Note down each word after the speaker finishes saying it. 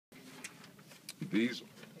These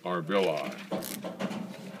are villi,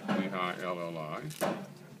 V-I-L-L-I,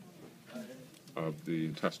 of the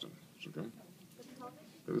intestine. Okay?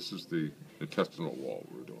 This is the intestinal wall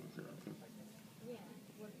we're doing here. Okay?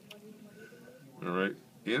 All right.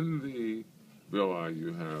 In the villi,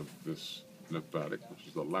 you have this lymphatic, which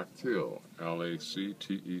is the lacteal,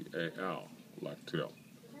 L-A-C-T-E-A-L, lacteal.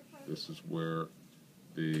 This is where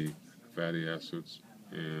the fatty acids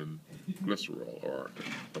and glycerol are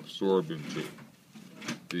absorbed into.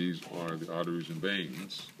 These are the arteries and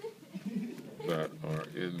veins that are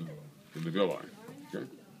in the villi. Okay?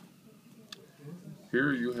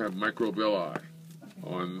 Here you have microvilli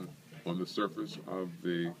on the surface of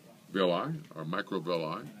the villi, or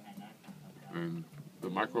microvilli, and the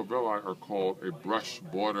microvilli are called a brush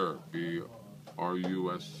border,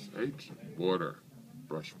 B-R-U-S-H, border,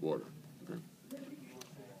 brush border. Okay?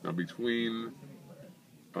 Now between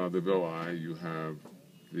the villi, you have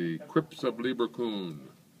the crypts of Lieberkühn.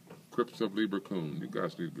 Crypts of Lieberkühn. You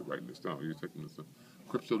guys need to be writing this down. You're taking this down.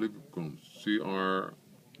 Crypts of Lieberkühn.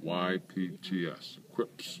 C-R-Y-P-T-S.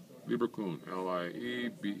 Crypts. Lieberkühn.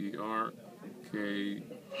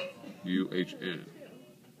 L-I-E-B-E-R-K-U-H-N.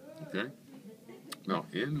 Okay? Now,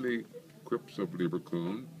 in the crypts of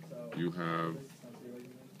Lieberkühn, you have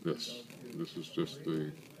this. This is just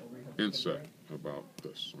the inset about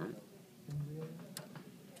this, right?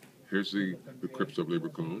 Here's the crypts of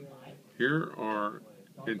Lieberkühn. Here are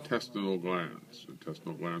intestinal glands.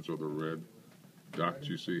 Intestinal glands are the red dots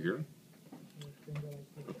you see here.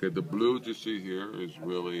 Okay, the blue you see here is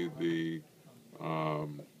really the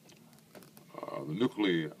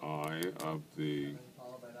nuclei of the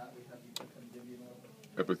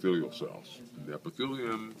epithelial cells. The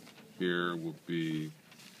epithelium here will be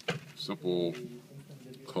simple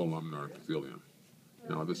columnar epithelium.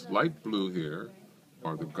 Now this light blue here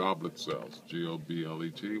are the goblet cells,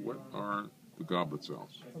 G-O-B-L-E-T. What are the goblet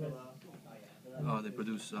cells? They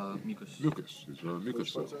produce mucus. Mucus. These are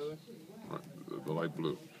mucus cells. Right. The light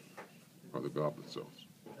blue are the goblet cells.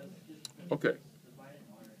 Okay.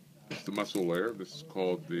 This is the muscle layer. This is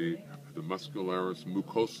called the muscularis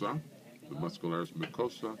mucosa. The muscularis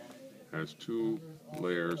mucosa has two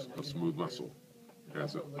layers of smooth muscle. It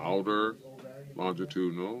has an outer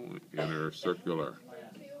longitudinal, inner circular.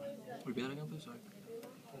 Repeat that again, please. Sorry.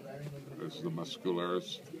 This is the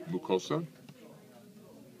muscularis mucosa.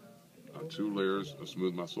 Two layers of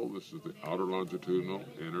smooth muscle. This is the outer longitudinal,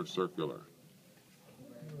 inner circular.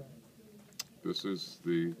 This is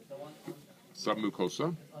the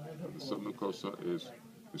submucosa. The submucosa is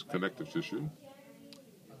connective tissue,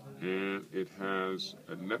 and it has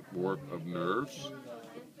a network of nerves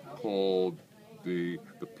called the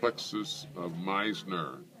plexus of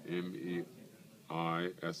Meissner,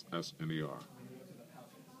 M-E-I-S-S-N-E-R.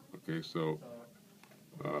 Okay, so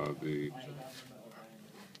the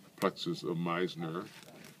plexus of Meissner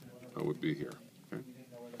would be here. Okay?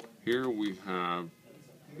 Here we have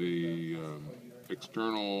the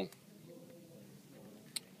external,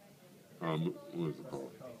 what is it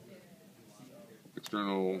called?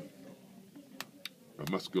 External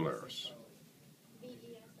muscularis.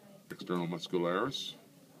 External muscularis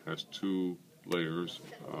has two layers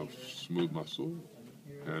of smooth muscle,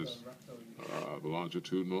 has the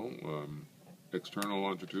longitudinal, external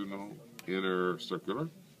longitudinal, inner circular.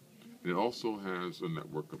 It also has a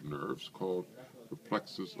network of nerves called the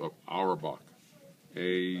plexus of Auerbach,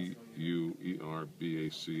 A-U-E-R-B-A-C-H,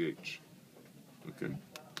 okay,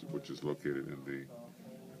 which is located in the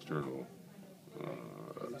external.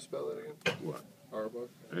 How do you spell that again? What? Auerbach.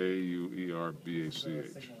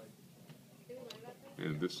 A-U-E-R-B-A-C-H.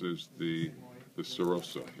 And this is the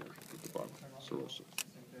serosa here at the bottom. Serosa.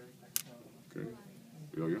 Okay.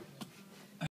 Feel you?